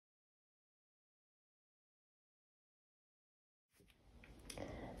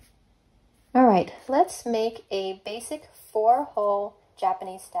All right, let's make a basic 4-hole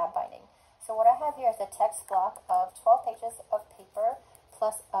Japanese stab binding. So what I have here is a text block of 12 pages of paper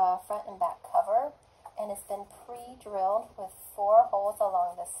plus a front and back cover, and it's been pre-drilled with 4 holes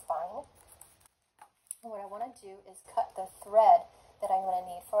along the spine. And what I want to do is cut the thread that I'm going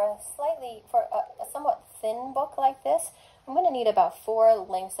to need for a somewhat thin book like this. I'm going to need about 4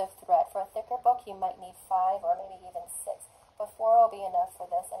 lengths of thread. For a thicker book, you might need 5 or maybe even 6. But 4 will be enough for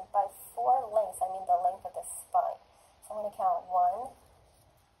this. And by 4 lengths, I mean the length of the spine. So I'm going to count 1,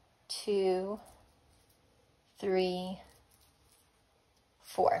 2, 3,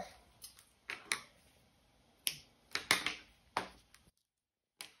 4.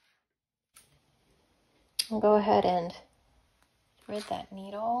 I'll go ahead and thread that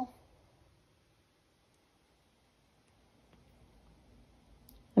needle.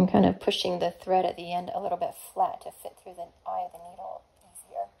 I'm kind of pushing the thread at the end a little bit flat to fit through the eye of the needle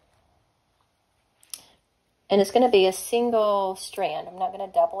easier. And it's going to be a single strand. I'm not going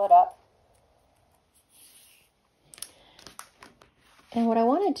to double it up. And what I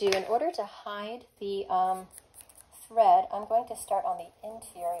want to do, in order to hide the thread, I'm going to start on the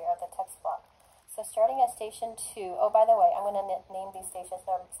interior of the text block. So starting at station 2, oh, by the way, I'm going to name these stations.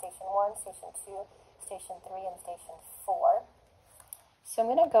 They're station 1, station 2, station 3, and station 4. So I'm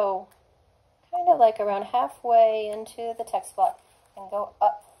going to go kind of like around halfway into the text block and go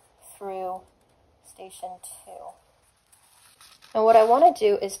up through station 2. And what I want to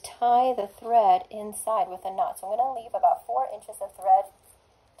do is tie the thread inside with a knot. So I'm going to leave about 4 inches of thread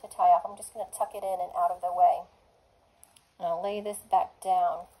to tie off. I'm just going to tuck it in and out of the way. And I'll lay this back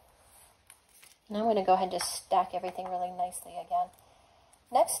down. And I'm going to go ahead and just stack everything really nicely again.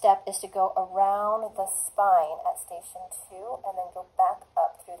 Next step is to go around the spine at station 2 and then go back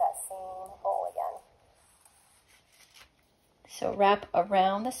up through that same hole again. So wrap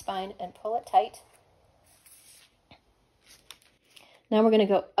around the spine and pull it tight. Now we're going to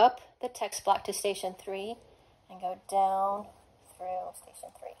go up the text block to station 3 and go down through station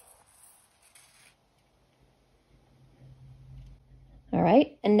 3. All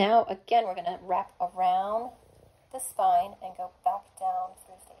right, and now again we're going to wrap around the spine and go back down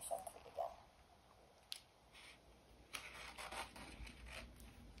through station 3 again.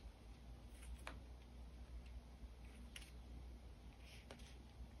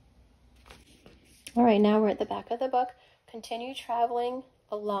 All right, now we're at the back of the book. Continue traveling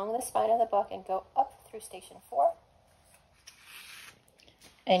along the spine of the book and go up through station 4.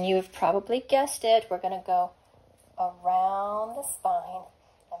 And you've probably guessed it, we're going to go around the spine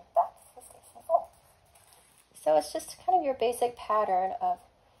and back through station 4. So it's just kind of your basic pattern of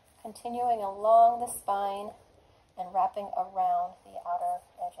continuing along the spine and wrapping around the outer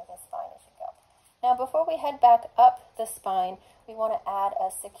edge of the spine as you go. Now before we head back up the spine, we want to add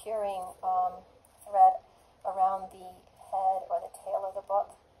a securing thread around the head or the tail of the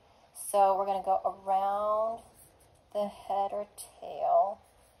book. So we're going to go around the head or tail.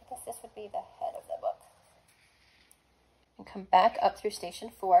 I guess this would be the head of the book. And come back up through station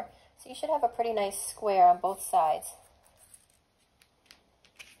 4. So you should have a pretty nice square on both sides.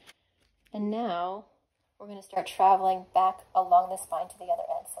 And now we're going to start traveling back along the spine to the other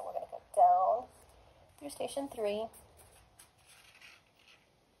end. So we're going to go down through station 3.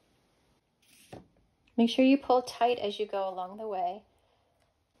 Make sure you pull tight as you go along the way.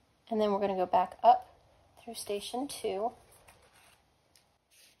 And then we're going to go back up through station 2.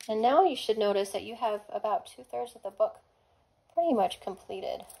 And now you should notice that you have about 2/3 of the book pretty much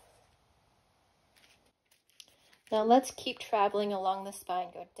completed. Now let's keep traveling along the spine.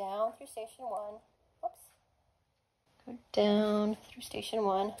 Go down through station 1. Whoops. Go down through station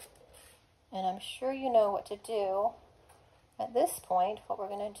 1. And I'm sure you know what to do. At this point, what we're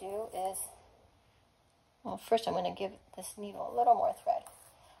going to do is, well, first I'm going to give this needle a little more thread.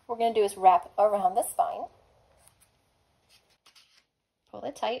 What we're going to do is wrap around the spine. Pull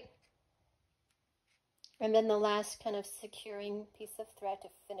it tight. And then the last kind of securing piece of thread to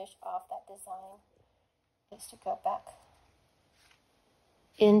finish off that design is to go back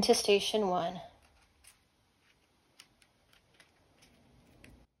into station 1.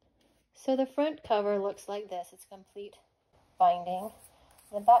 So the front cover looks like this. It's complete binding.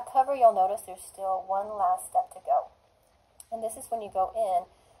 The back cover, you'll notice there's still one last step to go. And this is when you go in,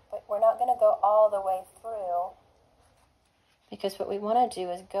 but we're not going to go all the way through, because what we want to do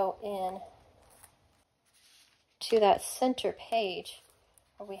is go in to that center page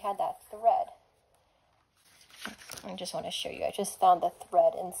where we had that thread. I just want to show you. I just found the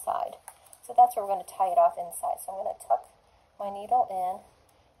thread inside. So that's where we're going to tie it off inside. So I'm going to tuck my needle in,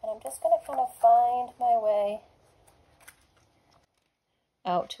 and I'm just going to kind of find my way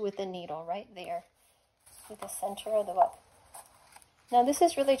out with the needle right there through the center of the book. Now this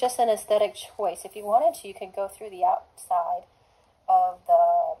is really just an aesthetic choice. If you wanted to, you could go through the outside of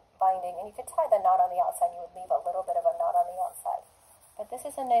the binding, and you could tie the knot on the outside. You would leave a little bit of a knot on the outside. But this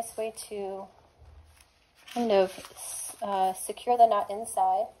is a nice way to kind of secure the knot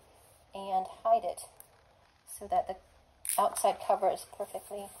inside and hide it so that the outside cover is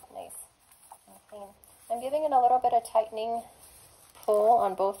perfectly nice and clean. I'm giving it a little bit of tightening pull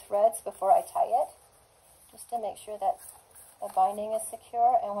on both threads before I tie it, just to make sure that the binding is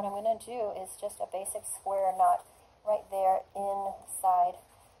secure. And what I'm going to do is just a basic square knot right there inside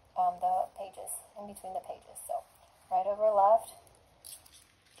the pages, in between the pages. So right over left,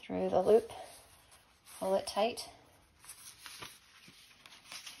 through the loop, pull it tight.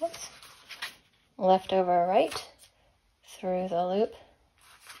 Oops. Left over right, through the loop,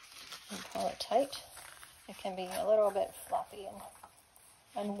 and pull it tight. It can be a little bit floppy and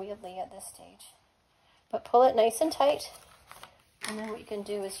unwieldy at this stage, but pull it nice and tight. And then what you can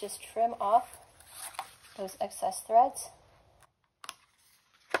do is just trim off those excess threads.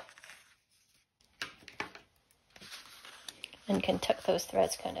 And can tuck those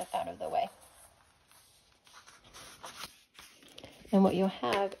threads kind of out of the way. And what you'll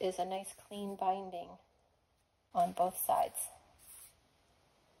have is a nice clean binding on both sides.